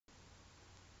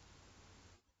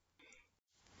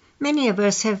Many of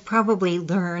us have probably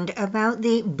learned about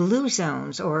the blue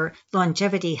zones or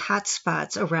longevity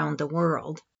hotspots around the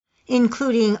world,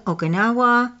 including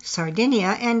Okinawa, Sardinia,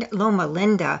 and Loma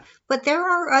Linda, but there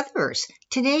are others.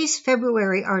 Today's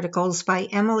February articles by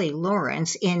Emily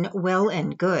Lawrence in Well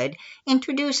and Good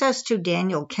introduce us to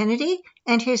Daniel Kennedy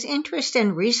and his interest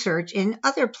and research in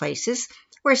other places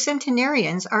where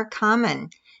centenarians are common.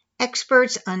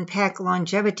 Experts unpack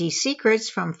longevity secrets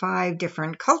from 5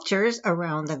 different cultures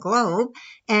around the globe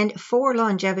and 4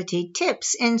 longevity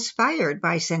tips inspired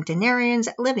by centenarians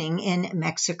living in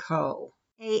Mexico.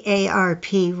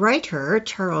 AARP writer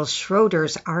Charles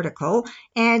Schroeder's article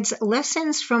adds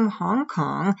lessons from Hong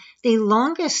Kong, the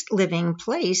longest living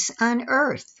place on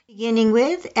Earth. Beginning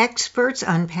with, experts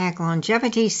unpack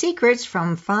longevity secrets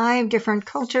from 5 different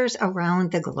cultures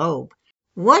around the globe.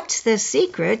 What's the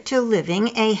secret to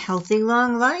living a healthy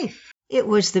long life? It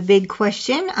was the big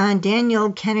question on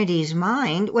Daniel Kennedy's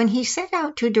mind when he set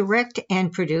out to direct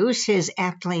and produce his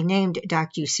aptly named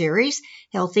docuseries,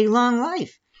 Healthy Long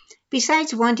Life.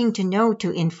 Besides wanting to know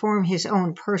to inform his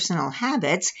own personal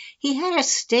habits, he had a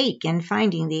stake in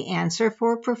finding the answer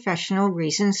for professional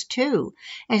reasons too.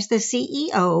 As the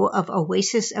CEO of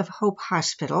Oasis of Hope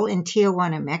Hospital in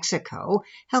Tijuana, Mexico,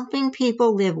 helping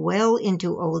people live well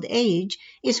into old age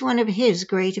is one of his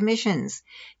great missions.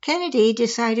 Kennedy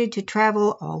decided to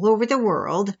travel all over the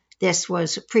world, this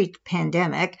was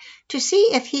pre-pandemic, to see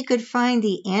if he could find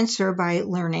the answer by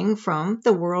learning from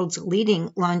the world's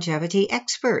leading longevity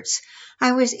experts.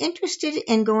 I was interested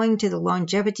in going to the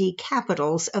longevity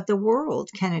capitals of the world,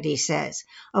 Kennedy says.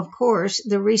 Of course,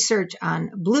 the research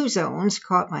on blue zones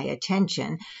caught my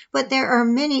attention, but there are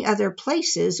many other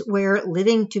places where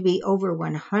living to be over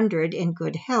 100 in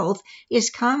good health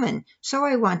is common, so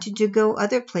I wanted to go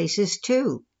other places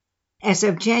too. As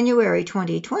of January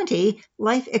 2020,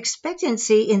 life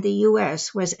expectancy in the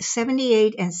U.S. was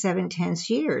 78 7/10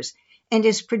 years and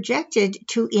is projected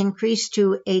to increase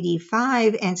to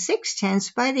 85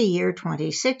 6/10 by the year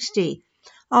 2060,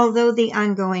 although the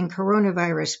ongoing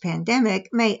coronavirus pandemic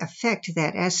may affect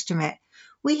that estimate.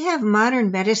 We have modern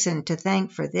medicine to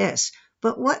thank for this,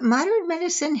 but what modern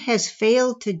medicine has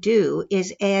failed to do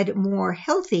is add more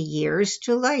healthy years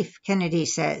to life, Kennedy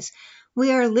says.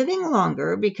 We are living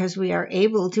longer because we are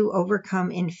able to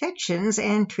overcome infections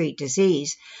and treat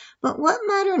disease. But what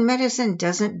modern medicine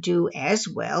doesn't do as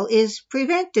well is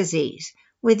prevent disease.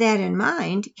 With that in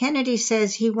mind, Kennedy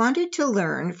says he wanted to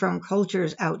learn from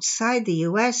cultures outside the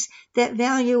U.S. that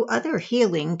value other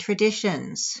healing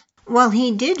traditions. While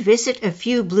he did visit a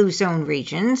few blue zone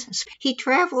regions, he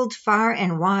traveled far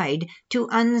and wide to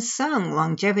unsung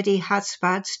longevity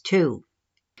hotspots too.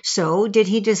 So, did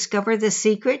he discover the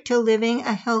secret to living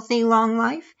a healthy long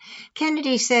life?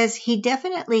 Kennedy says he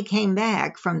definitely came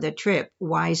back from the trip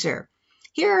wiser.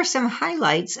 Here are some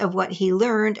highlights of what he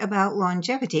learned about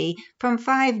longevity from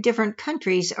 5 different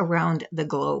countries around the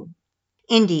globe.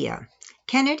 India.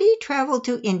 Kennedy traveled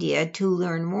to India to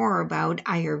learn more about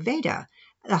Ayurveda,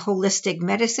 the holistic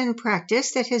medicine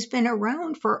practice that has been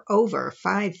around for over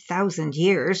 5,000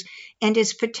 years and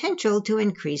its potential to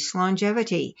increase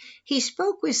longevity. He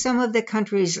spoke with some of the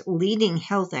country's leading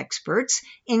health experts,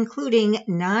 including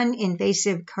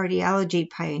non-invasive cardiology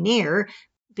pioneer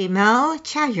Bimal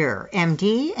Chayur,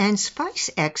 MD, and spice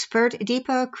expert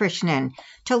Deepa Krishnan,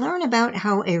 to learn about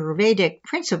how Ayurvedic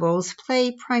principles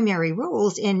play primary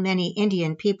roles in many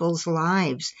Indian people's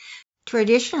lives.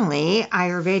 Traditionally,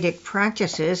 Ayurvedic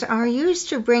practices are used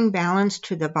to bring balance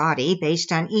to the body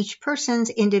based on each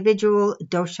person's individual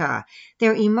dosha,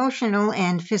 their emotional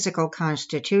and physical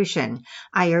constitution.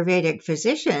 Ayurvedic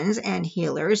physicians and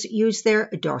healers use their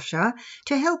dosha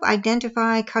to help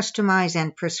identify, customize,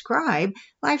 and prescribe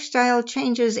lifestyle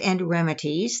changes and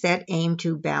remedies that aim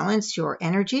to balance your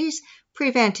energies,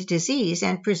 prevent disease,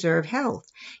 and preserve health.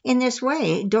 In this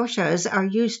way, doshas are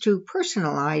used to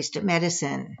personalized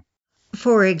medicine.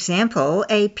 For example,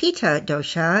 a Pitta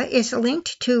dosha is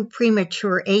linked to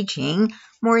premature aging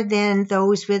more than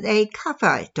those with a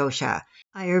Kapha dosha.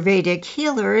 Ayurvedic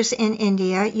healers in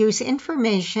India use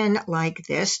information like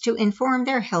this to inform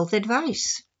their health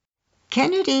advice.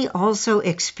 Kennedy also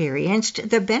experienced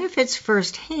the benefits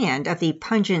firsthand of the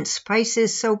pungent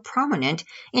spices so prominent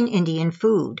in Indian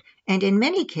food, and in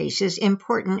many cases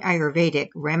important Ayurvedic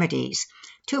remedies.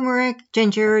 Turmeric,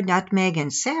 ginger, nutmeg,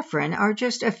 and saffron are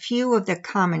just a few of the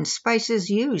common spices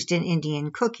used in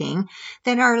Indian cooking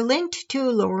that are linked to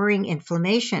lowering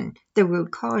inflammation, the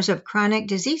root cause of chronic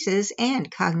diseases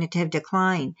and cognitive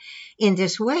decline. In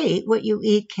this way, what you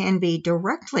eat can be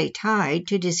directly tied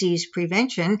to disease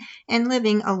prevention and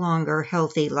living a longer,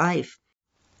 healthy life.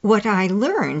 What I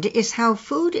learned is how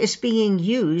food is being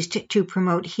used to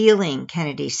promote healing,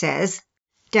 Kennedy says.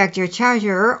 Dr.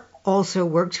 Schroeder also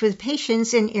works with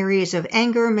patients in areas of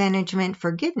anger management,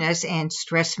 forgiveness, and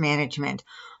stress management.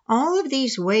 All of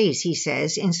these ways, he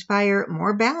says, inspire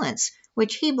more balance,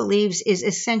 which he believes is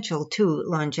essential to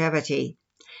longevity.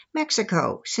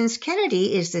 Mexico. Since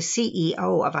Kennedy is the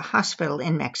CEO of a hospital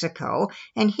in Mexico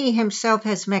and he himself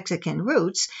has Mexican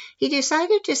roots, he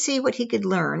decided to see what he could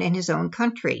learn in his own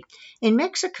country. In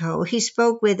Mexico, he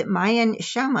spoke with Mayan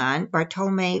shaman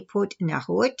Bartolome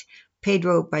Putnahut,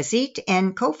 Pedro Bazit,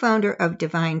 and co-founder of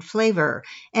Divine Flavor,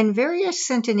 and various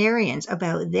centenarians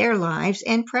about their lives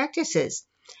and practices.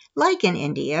 Like in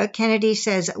India, Kennedy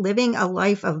says living a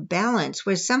life of balance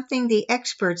was something the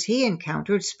experts he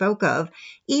encountered spoke of,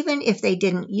 even if they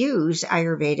didn't use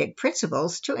Ayurvedic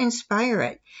principles to inspire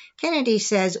it. Kennedy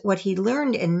says what he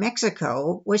learned in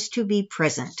Mexico was to be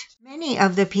present. Many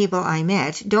of the people I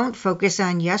met don't focus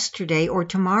on yesterday or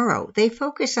tomorrow. They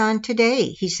focus on today,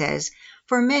 he says.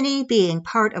 For many, being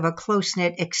part of a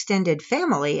close-knit extended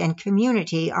family and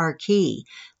community are key.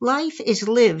 Life is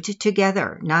lived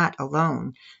together, not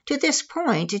alone. To this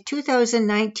point, a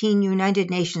 2019 United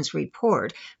Nations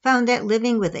report found that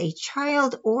living with a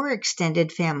child or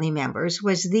extended family members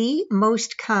was the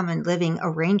most common living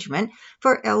arrangement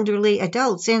for elderly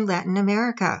adults in Latin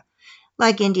America.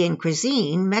 Like Indian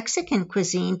cuisine, Mexican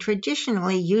cuisine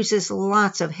traditionally uses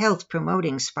lots of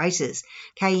health-promoting spices.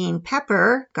 Cayenne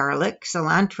pepper, garlic,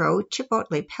 cilantro,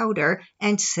 chipotle powder,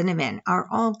 and cinnamon are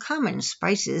all common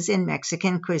spices in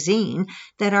Mexican cuisine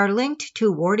that are linked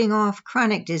to warding off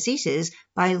chronic diseases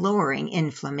by lowering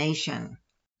inflammation.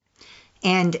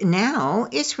 And now,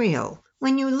 Israel.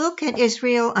 When you look at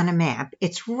Israel on a map,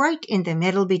 it's right in the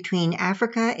middle between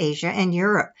Africa, Asia, and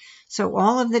Europe. So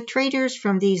all of the traders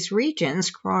from these regions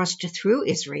crossed through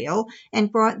Israel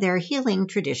and brought their healing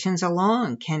traditions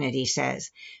along, Kennedy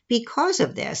says. Because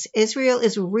of this, Israel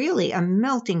is really a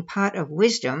melting pot of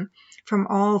wisdom from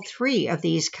all three of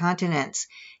these continents.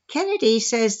 Kennedy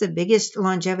says the biggest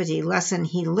longevity lesson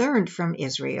he learned from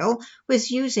Israel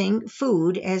was using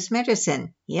food as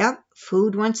medicine. Yep,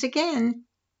 food once again.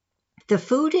 The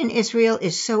food in Israel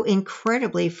is so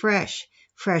incredibly fresh.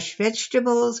 Fresh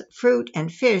vegetables, fruit,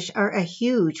 and fish are a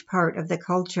huge part of the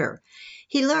culture.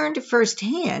 He learned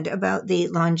firsthand about the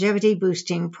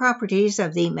longevity-boosting properties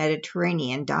of the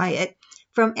Mediterranean diet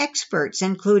from experts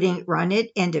including Ronit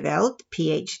Endevelt,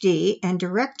 Ph.D., and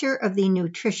director of the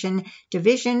Nutrition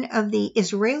Division of the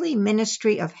Israeli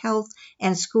Ministry of Health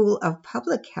and School of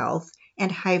Public Health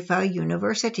at Haifa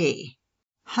University.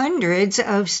 Hundreds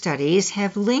of studies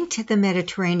have linked the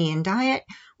Mediterranean diet,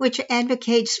 which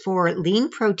advocates for lean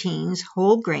proteins,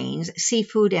 whole grains,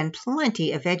 seafood, and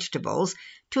plenty of vegetables,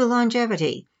 to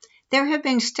longevity. There have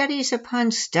been studies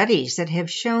upon studies that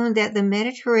have shown that the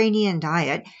Mediterranean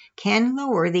diet can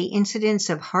lower the incidence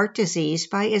of heart disease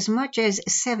by as much as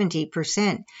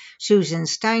 70%. Susan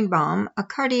Steinbaum, a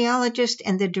cardiologist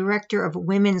and the director of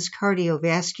Women's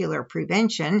Cardiovascular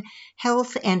Prevention,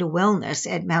 Health and Wellness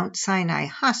at Mount Sinai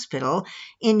Hospital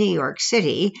in New York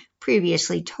City,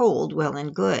 previously told Well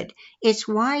and Good. It's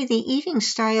why the eating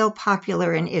style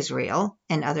popular in Israel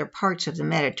and other parts of the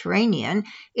Mediterranean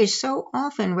is so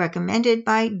often recommended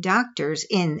by doctors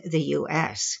in the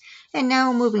U.S. And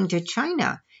now moving to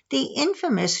China. The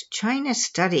infamous China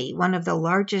study, one of the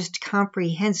largest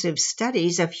comprehensive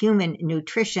studies of human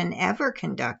nutrition ever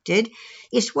conducted,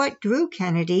 is what drew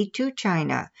Kennedy to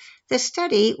China. The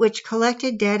study, which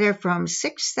collected data from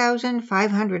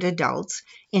 6,500 adults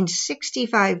in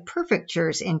 65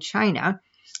 prefectures in China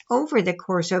over the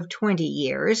course of 20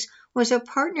 years, was a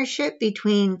partnership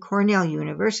between Cornell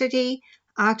University,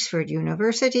 Oxford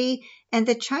University, and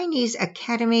the Chinese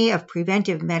Academy of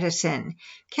Preventive Medicine.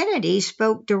 Kennedy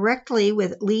spoke directly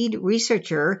with lead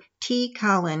researcher T.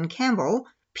 Colin Campbell,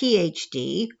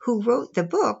 Ph.D., who wrote the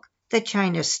book, The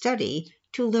China Study,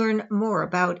 to learn more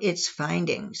about its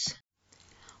findings.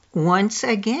 Once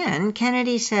again,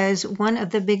 Kennedy says one of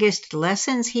the biggest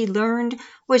lessons he learned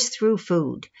was through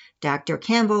food. Dr.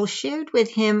 Campbell shared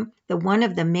with him that one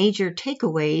of the major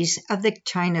takeaways of the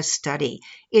China study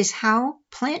is how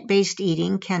plant-based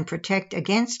eating can protect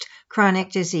against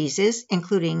chronic diseases,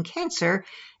 including cancer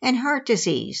and heart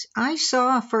disease. I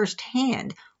saw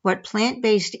firsthand what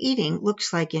plant-based eating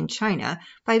looks like in China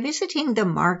by visiting the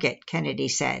market, Kennedy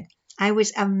said. I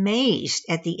was amazed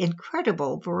at the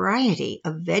incredible variety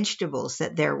of vegetables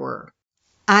that there were.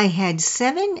 I had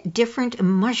 7 different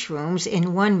mushrooms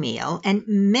in one meal and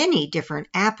many different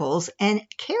apples and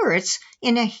carrots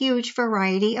in a huge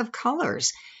variety of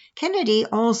colors. Kennedy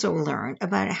also learned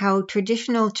about how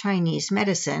traditional Chinese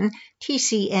medicine,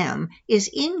 TCM, is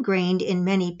ingrained in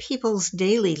many people's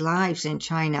daily lives in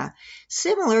China.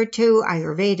 Similar to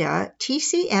Ayurveda,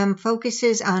 TCM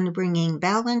focuses on bringing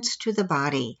balance to the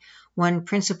body. One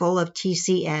principle of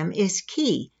TCM is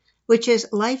qi, which is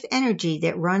life energy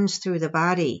that runs through the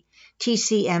body.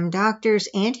 TCM doctors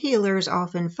and healers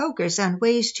often focus on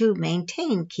ways to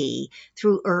maintain qi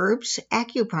through herbs,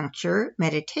 acupuncture,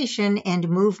 meditation, and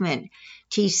movement.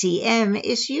 TCM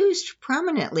is used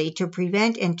prominently to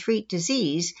prevent and treat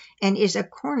disease and is a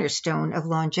cornerstone of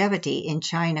longevity in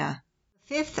China.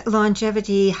 Fifth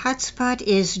longevity hotspot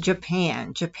is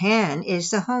Japan. Japan is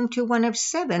the home to one of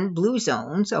 7 blue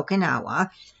zones,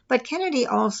 Okinawa, but Kennedy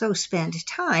also spent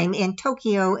time in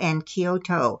Tokyo and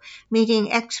Kyoto,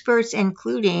 meeting experts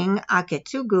including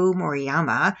Aketsugu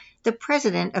Moriyama, the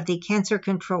president of the Cancer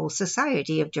Control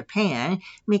Society of Japan,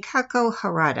 Mikako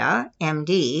Harada,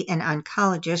 MD, an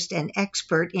oncologist and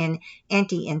expert in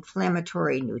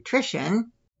anti-inflammatory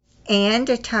nutrition, and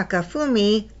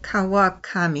Takafumi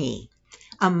Kawakami,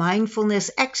 a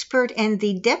mindfulness expert and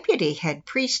the deputy head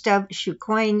priest of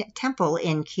Shukoin Temple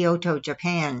in Kyoto,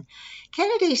 Japan.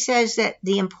 Kennedy says that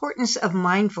the importance of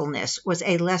mindfulness was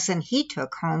a lesson he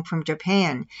took home from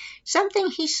Japan, something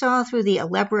he saw through the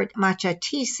elaborate matcha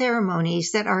tea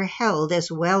ceremonies that are held as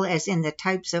well as in the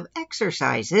types of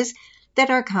exercises that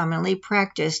are commonly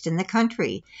practiced in the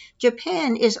country.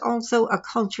 Japan is also a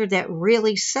culture that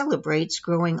really celebrates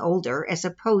growing older as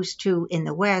opposed to in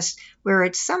the West, where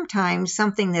it's sometimes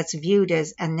something that's viewed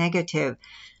as a negative.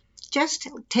 Just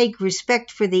take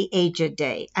Respect for the Aged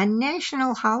Day, a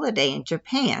national holiday in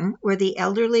Japan where the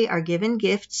elderly are given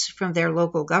gifts from their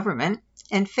local government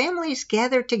and families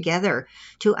gather together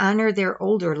to honor their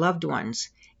older loved ones.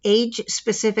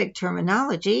 Age-specific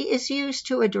terminology is used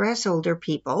to address older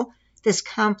people. This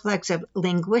complex of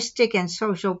linguistic and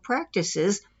social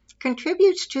practices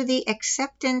contributes to the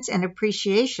acceptance and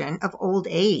appreciation of old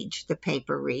age, the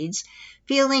paper reads.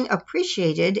 Feeling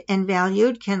appreciated and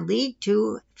valued can lead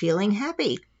to feeling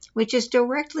happy, which is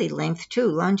directly linked to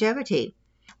longevity.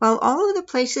 While all of the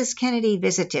places Kennedy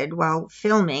visited while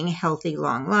filming Healthy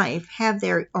Long Life have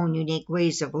their own unique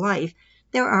ways of life,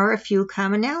 there are a few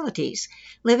commonalities.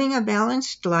 Living a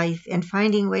balanced life and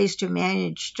finding ways to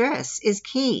manage stress is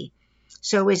key.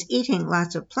 So is eating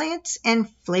lots of plants and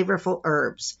flavorful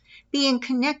herbs. Being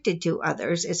connected to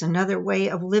others is another way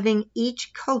of living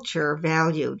each culture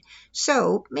valued.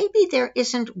 So maybe there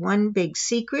isn't one big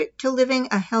secret to living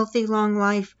a healthy long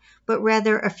life, but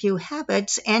rather a few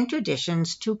habits and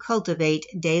traditions to cultivate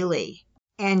daily.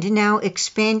 And now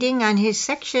expanding on his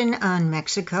section on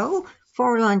Mexico,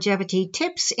 4 longevity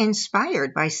tips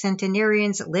inspired by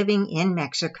centenarians living in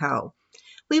Mexico.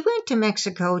 We went to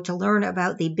Mexico to learn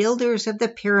about the builders of the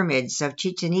pyramids of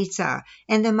Chichen Itza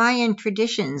and the Mayan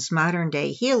traditions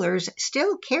modern-day healers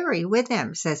still carry with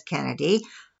them, says Kennedy.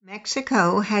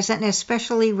 Mexico has an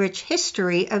especially rich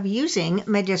history of using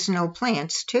medicinal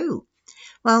plants, too.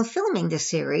 While filming the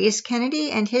series,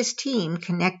 Kennedy and his team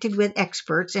connected with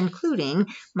experts including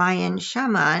Mayan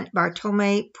shaman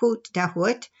Bartolome Put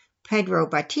Dahut, Pedro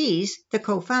Batiz, the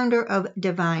co-founder of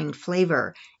Divine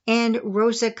Flavor, and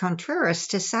Rosa Contreras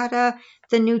Tesada,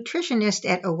 the nutritionist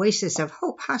at Oasis of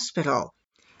Hope Hospital.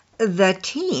 The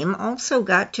team also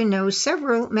got to know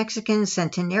several Mexican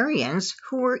centenarians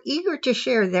who were eager to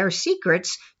share their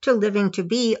secrets to living to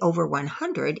be over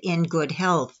 100 in good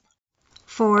health.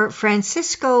 For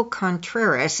Francisco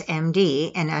Contreras,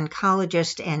 MD, an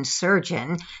oncologist and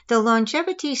surgeon, the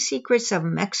longevity secrets of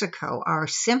Mexico are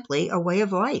simply a way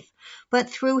of life. But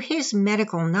through his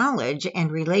medical knowledge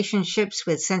and relationships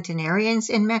with centenarians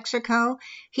in Mexico,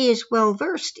 he is well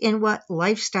versed in what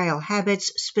lifestyle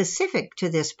habits specific to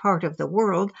this part of the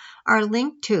world are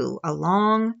linked to a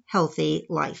long, healthy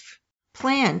life.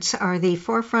 Plants are the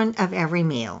forefront of every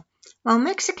meal. While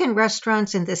Mexican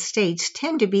restaurants in the States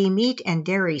tend to be meat and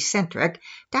dairy-centric,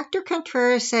 Dr.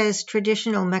 Contreras says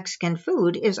traditional Mexican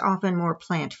food is often more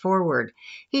plant-forward.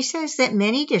 He says that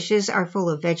many dishes are full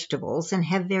of vegetables and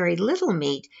have very little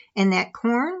meat, and that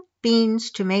corn, beans,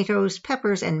 tomatoes,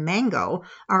 peppers, and mango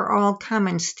are all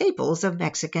common staples of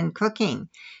Mexican cooking.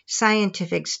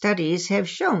 Scientific studies have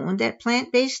shown that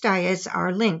plant-based diets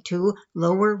are linked to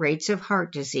lower rates of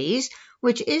heart disease,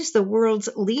 which is the world's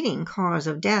leading cause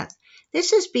of death.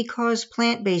 This is because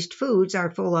plant-based foods are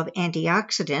full of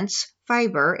antioxidants,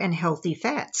 fiber, and healthy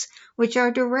fats, which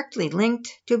are directly linked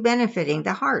to benefiting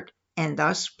the heart and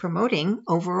thus promoting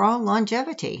overall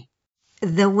longevity.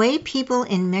 The way people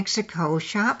in Mexico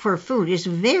shop for food is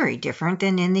very different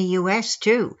than in the U.S.,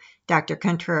 too. Dr.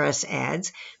 Contreras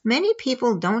adds, many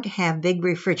people don't have big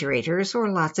refrigerators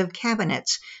or lots of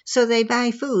cabinets, so they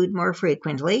buy food more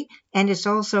frequently, and it's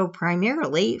also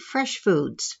primarily fresh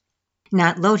foods,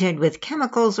 not loaded with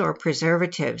chemicals or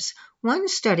preservatives. One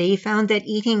study found that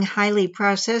eating highly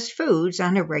processed foods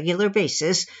on a regular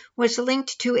basis was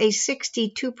linked to a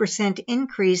 62%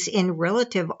 increase in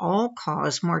relative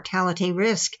all-cause mortality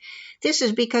risk. This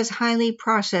is because highly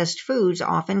processed foods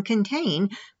often contain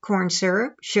corn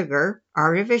syrup, sugar,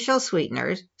 artificial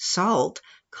sweeteners, salt,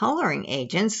 coloring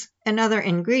agents, and other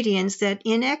ingredients that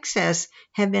in excess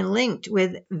have been linked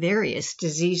with various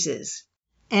diseases.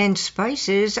 And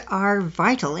spices are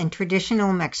vital in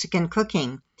traditional Mexican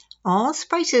cooking. All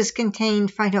spices contain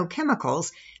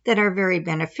phytochemicals that are very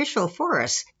beneficial for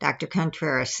us, Dr.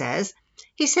 Contreras says.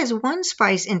 He says one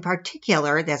spice in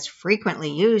particular that's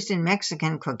frequently used in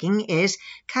Mexican cooking is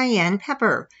cayenne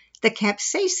pepper. The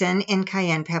capsaicin in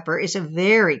cayenne pepper is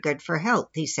very good for health,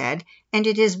 he said, and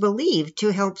it is believed to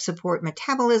help support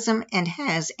metabolism and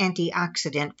has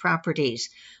antioxidant properties.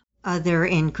 Other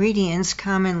ingredients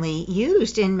commonly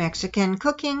used in Mexican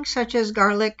cooking, such as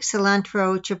garlic,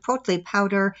 cilantro, chipotle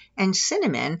powder, and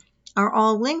cinnamon, are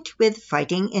all linked with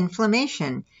fighting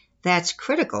inflammation. That's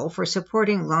critical for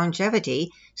supporting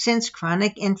longevity, since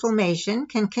chronic inflammation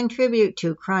can contribute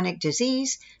to chronic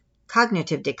disease,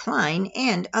 cognitive decline,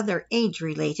 and other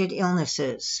age-related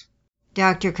illnesses.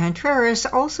 Dr. Contreras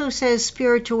also says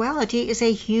spirituality is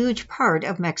a huge part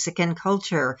of Mexican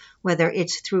culture, whether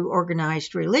it's through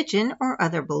organized religion or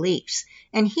other beliefs,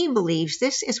 and he believes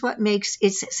this is what makes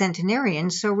its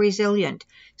centenarians so resilient.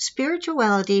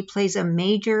 Spirituality plays a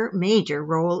major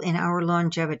role in our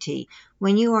longevity.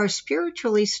 When you are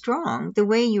spiritually strong, the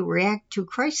way you react to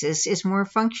crisis is more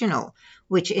functional,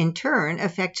 which in turn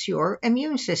affects your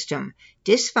immune system.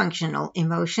 Dysfunctional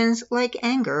emotions like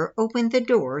anger open the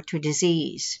door to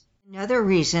disease. Another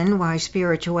reason why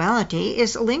spirituality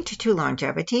is linked to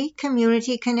longevity: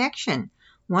 community connection.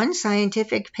 One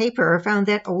scientific paper found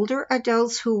that older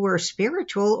adults who were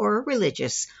spiritual or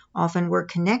religious often were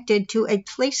connected to a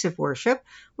place of worship,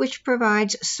 which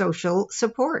provides social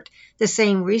support. The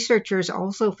same researchers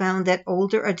also found that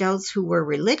older adults who were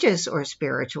religious or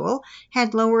spiritual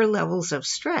had lower levels of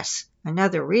stress,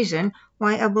 another reason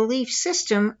why a belief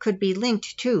system could be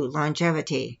linked to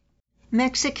longevity.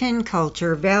 Mexican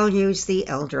culture values the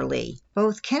elderly.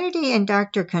 Both Kennedy and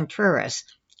Dr. Contreras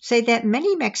say that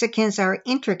many Mexicans are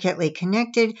intricately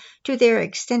connected to their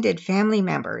extended family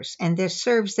members, and this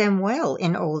serves them well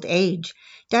in old age.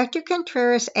 Dr.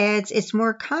 Contreras adds it's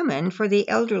more common for the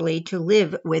elderly to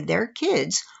live with their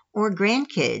kids or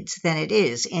grandkids than it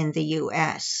is in the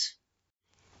U.S.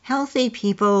 Healthy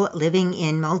people living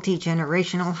in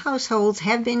multi-generational households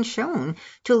have been shown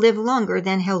to live longer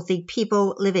than healthy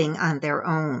people living on their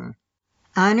own.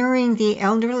 Honoring the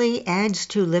elderly adds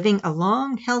to living a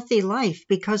long, healthy life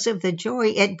because of the joy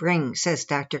it brings, says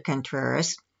Dr.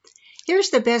 Contreras. Here's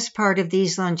the best part of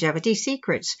these longevity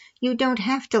secrets. You don't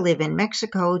have to live in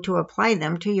Mexico to apply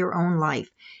them to your own life.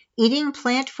 Eating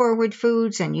plant-forward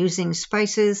foods and using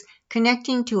spices,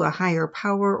 connecting to a higher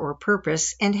power or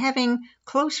purpose, and having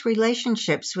close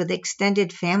relationships with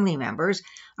extended family members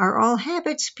are all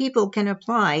habits people can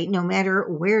apply no matter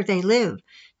where they live.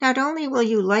 Not only will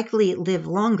you likely live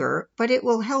longer, but it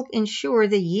will help ensure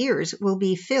the years will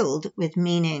be filled with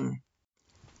meaning.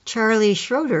 Charles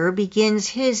Schroeder begins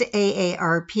his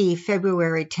AARP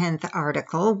February 10th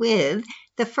article with,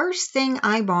 "The first thing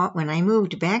I bought when I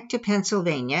moved back to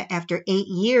Pennsylvania after 8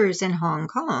 years in Hong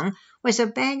Kong was a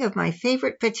bag of my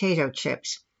favorite potato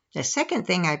chips. The second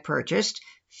thing I purchased,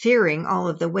 fearing all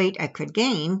of the weight I could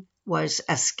gain, was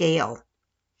a scale."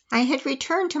 I had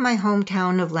returned to my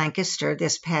hometown of Lancaster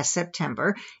this past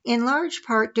September, in large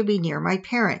part to be near my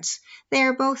parents. They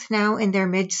are both now in their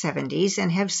mid-70s and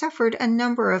have suffered a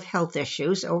number of health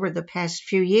issues over the past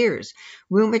few years: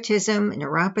 rheumatism,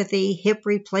 neuropathy, hip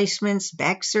replacements,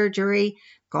 back surgery,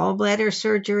 gallbladder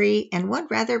surgery, and one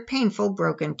rather painful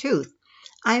broken tooth.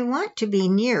 I want to be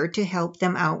near to help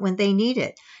them out when they need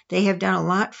it. They have done a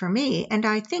lot for me, and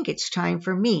I think it's time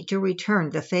for me to return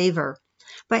the favor.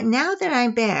 But now that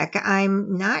I'm back,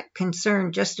 I'm not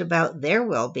concerned just about their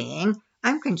well-being.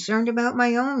 I'm concerned about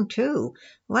my own, too.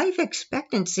 Life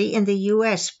expectancy in the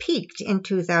U.S. peaked in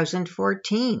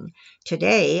 2014.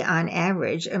 Today, on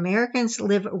average, Americans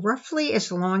live roughly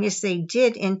as long as they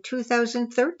did in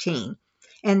 2013.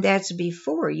 And that's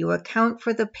before you account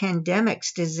for the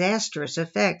pandemic's disastrous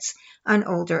effects on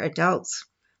older adults.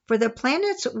 For the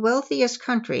planet's wealthiest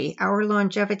country, our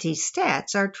longevity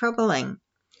stats are troubling.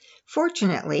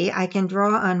 Fortunately, I can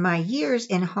draw on my years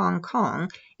in Hong Kong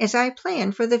as I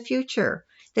plan for the future.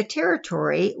 The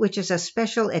territory, which is a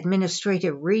special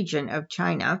administrative region of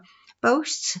China,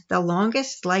 boasts the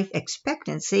longest life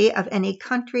expectancy of any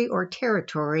country or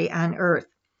territory on Earth.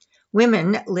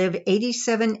 Women live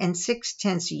 87 and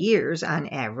 6/10 years on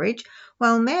average,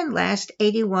 while men last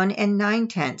 81 and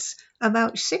 9/10,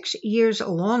 about 6 years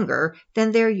longer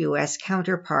than their U.S.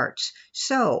 counterparts.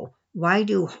 So, why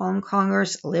do Hong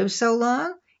Kongers live so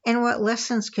long? And what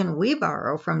lessons can we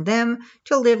borrow from them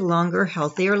to live longer,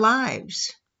 healthier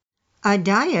lives? A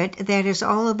diet that is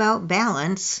all about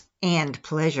balance and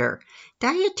pleasure.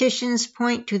 Dietitians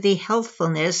point to the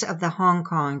healthfulness of the Hong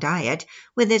Kong diet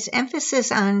with its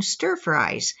emphasis on stir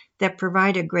fries that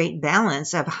provide a great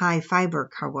balance of high fiber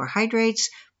carbohydrates,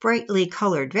 brightly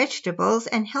colored vegetables,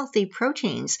 and healthy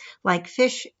proteins like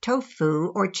fish,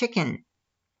 tofu, or chicken.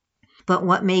 But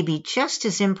what may be just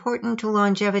as important to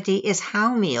longevity is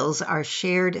how meals are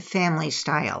shared family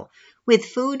style, with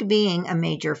food being a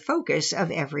major focus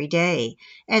of every day.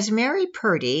 As Mary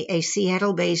Purdy, a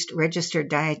Seattle-based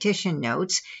registered dietitian,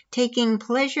 notes, taking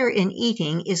pleasure in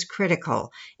eating is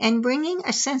critical, and bringing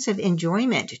a sense of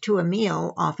enjoyment to a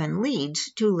meal often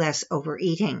leads to less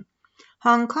overeating.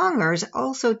 Hong Kongers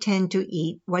also tend to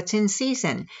eat what's in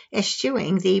season,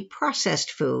 eschewing the processed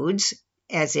foods,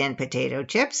 as in potato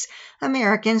chips,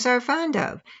 Americans are fond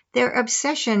of. Their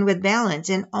obsession with balance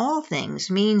in all things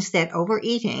means that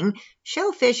overeating,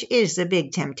 shellfish is the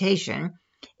big temptation,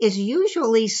 is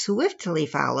usually swiftly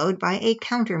followed by a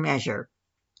countermeasure.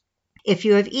 If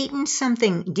you have eaten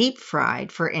something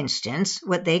deep-fried, for instance,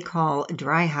 what they call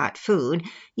dry hot food,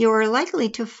 you are likely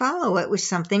to follow it with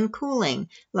something cooling,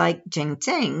 like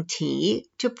ginseng tea,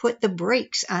 to put the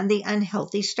brakes on the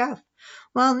unhealthy stuff.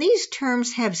 While these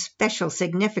terms have special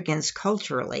significance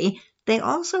culturally, they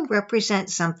also represent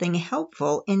something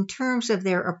helpful in terms of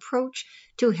their approach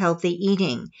to healthy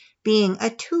eating, being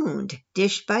attuned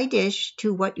dish by dish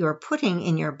to what you're putting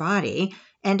in your body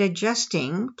and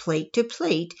adjusting plate to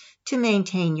plate to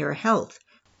maintain your health.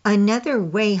 Another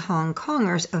way Hong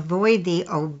Kongers avoid the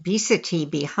obesity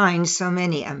behind so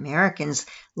many Americans'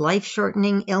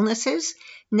 life-shortening illnesses,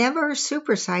 never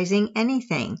supersizing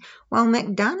anything. While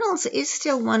McDonald's is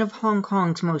still one of Hong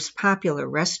Kong's most popular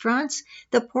restaurants,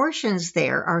 the portions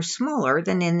there are smaller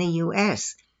than in the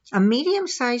U.S. A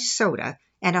medium-sized soda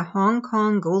at a Hong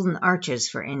Kong Golden Arches,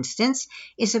 for instance,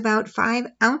 is about 5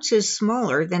 ounces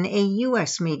smaller than a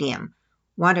U.S. medium.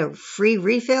 Want a free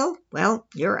refill? Well,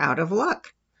 you're out of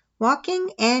luck. Walking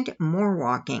and more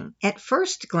walking. At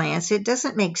first glance, it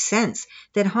doesn't make sense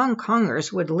that Hong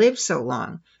Kongers would live so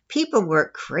long. People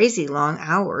work crazy long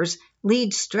hours,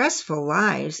 lead stressful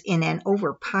lives in an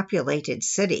overpopulated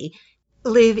city,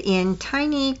 live in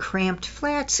tiny, cramped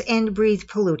flats, and breathe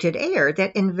polluted air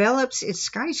that envelops its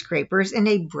skyscrapers in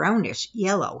a brownish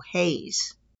yellow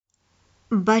haze.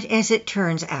 But as it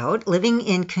turns out, living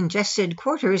in congested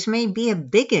quarters may be a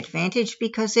big advantage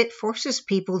because it forces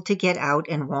people to get out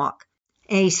and walk.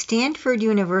 A Stanford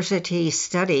University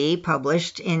study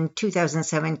published in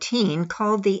 2017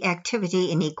 called the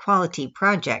Activity Inequality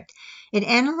Project. It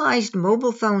analyzed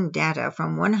mobile phone data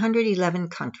from 111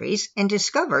 countries and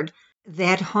discovered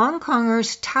that Hong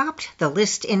Kongers topped the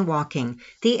list in walking.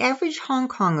 The average Hong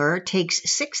Konger takes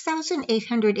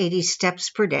 6,880 steps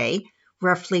per day,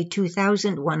 roughly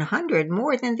 2,100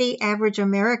 more than the average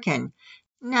American.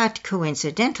 Not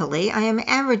coincidentally, I am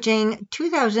averaging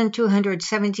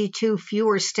 2,272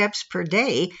 fewer steps per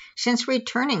day since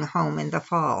returning home in the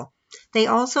fall. They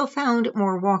also found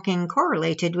more walking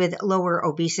correlated with lower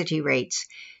obesity rates.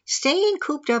 Staying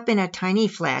cooped up in a tiny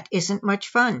flat isn't much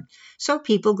fun, so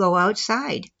people go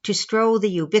outside to stroll the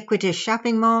ubiquitous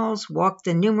shopping malls, walk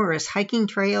the numerous hiking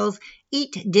trails,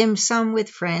 eat dim sum with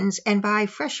friends, and buy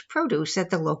fresh produce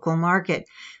at the local market.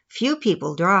 Few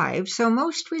people drive, so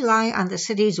most rely on the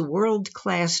city's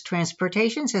world-class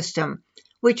transportation system,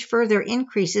 which further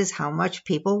increases how much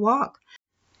people walk.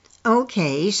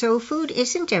 Okay, so food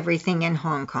isn't everything in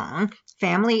Hong Kong.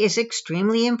 Family is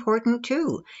extremely important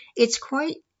too. It's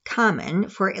quite common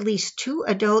for at least 2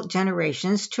 adult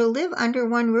generations to live under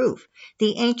one roof.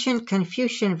 The ancient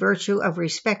Confucian virtue of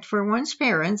respect for one's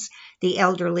parents, the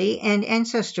elderly, and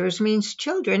ancestors means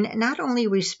children not only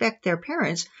respect their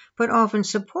parents, but often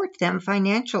support them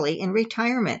financially in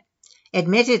retirement.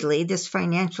 Admittedly, this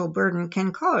financial burden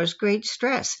can cause great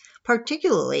stress,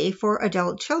 particularly for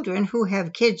adult children who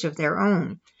have kids of their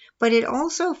own. But it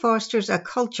also fosters a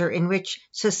culture in which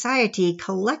society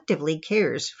collectively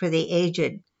cares for the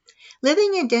aged.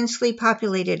 Living in densely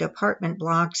populated apartment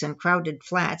blocks and crowded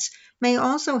flats may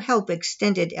also help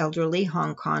extended elderly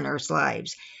Hong Kongers'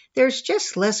 lives. There's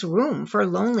just less room for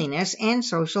loneliness and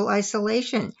social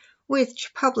isolation.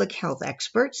 which public health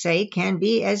experts say can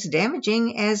be as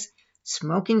damaging as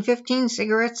smoking 15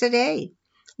 cigarettes a day.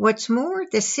 What's more,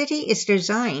 the city is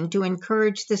designed to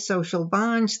encourage the social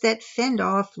bonds that fend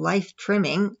off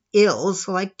life-trimming ills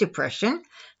like depression,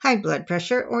 high blood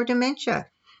pressure, or dementia.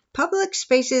 Public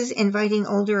spaces inviting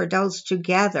older adults to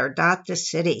gather dot the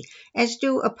city, as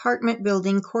do apartment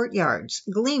building courtyards,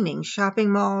 gleaming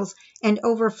shopping malls, and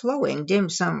overflowing dim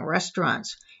sum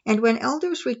restaurants. And when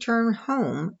elders return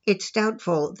home, it's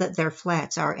doubtful that their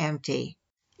flats are empty.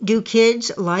 Do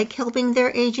kids like helping their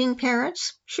aging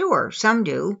parents? Sure, some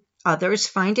do. Others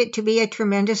find it to be a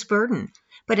tremendous burden.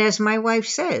 But as my wife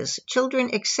says,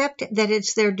 children accept that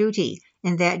it's their duty,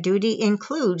 and that duty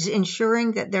includes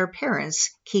ensuring that their parents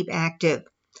keep active.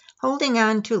 Holding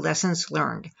on to lessons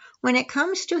learned. When it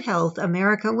comes to health,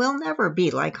 America will never be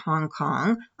like Hong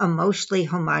Kong, a mostly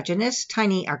homogeneous,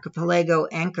 tiny archipelago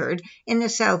anchored in the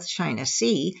South China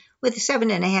Sea, with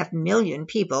 7.5 million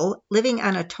people living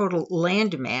on a total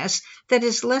land mass that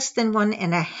is less than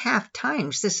 1.5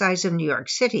 times the size of New York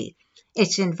City.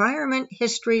 Its environment,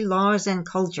 history, laws, and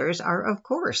cultures are, of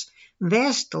course,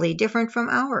 vastly different from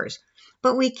ours,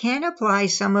 but we can apply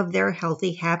some of their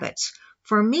healthy habits.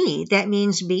 For me, that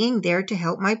means being there to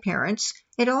help my parents.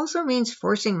 It also means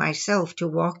forcing myself to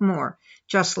walk more.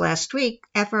 Just last week,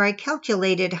 after I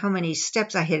calculated how many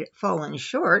steps I had fallen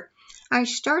short, I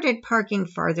started parking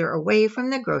farther away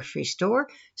from the grocery store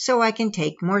so I can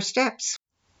take more steps.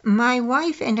 My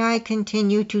wife and I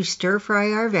continue to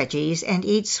stir-fry our veggies and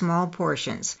eat small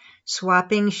portions.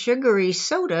 Swapping sugary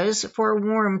sodas for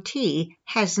warm tea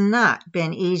has not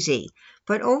been easy,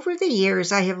 but over the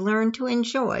years I have learned to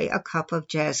enjoy a cup of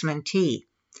jasmine tea.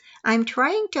 I'm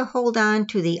trying to hold on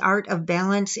to the art of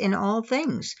balance in all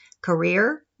things,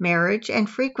 career, marriage, and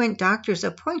frequent doctor's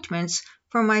appointments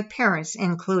for my parents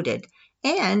included.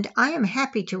 And I am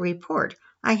happy to report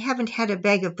I haven't had a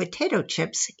bag of potato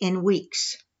chips in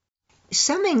weeks.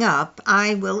 Summing up,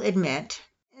 I will admit,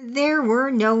 there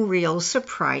were no real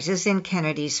surprises in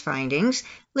Kennedy's findings.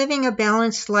 Living a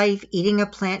balanced life, eating a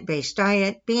plant-based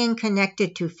diet, being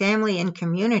connected to family and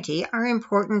community are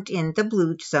important in the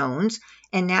blue zones,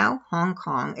 and now Hong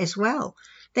Kong as well.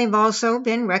 They've also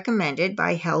been recommended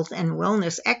by health and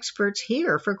wellness experts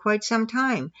here for quite some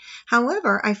time.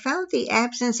 However, I found the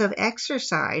absence of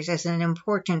exercise as an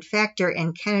important factor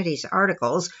in Kennedy's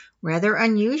articles rather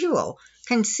unusual,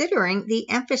 considering the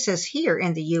emphasis here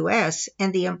in the U.S.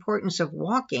 and the importance of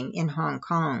walking in Hong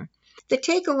Kong. The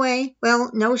takeaway,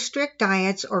 well, no strict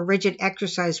diets or rigid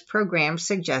exercise programs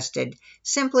suggested,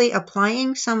 simply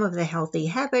applying some of the healthy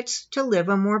habits to live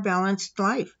a more balanced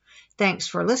life. Thanks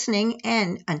for listening,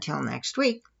 and until next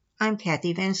week, I'm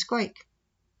Kathy Van Scoik.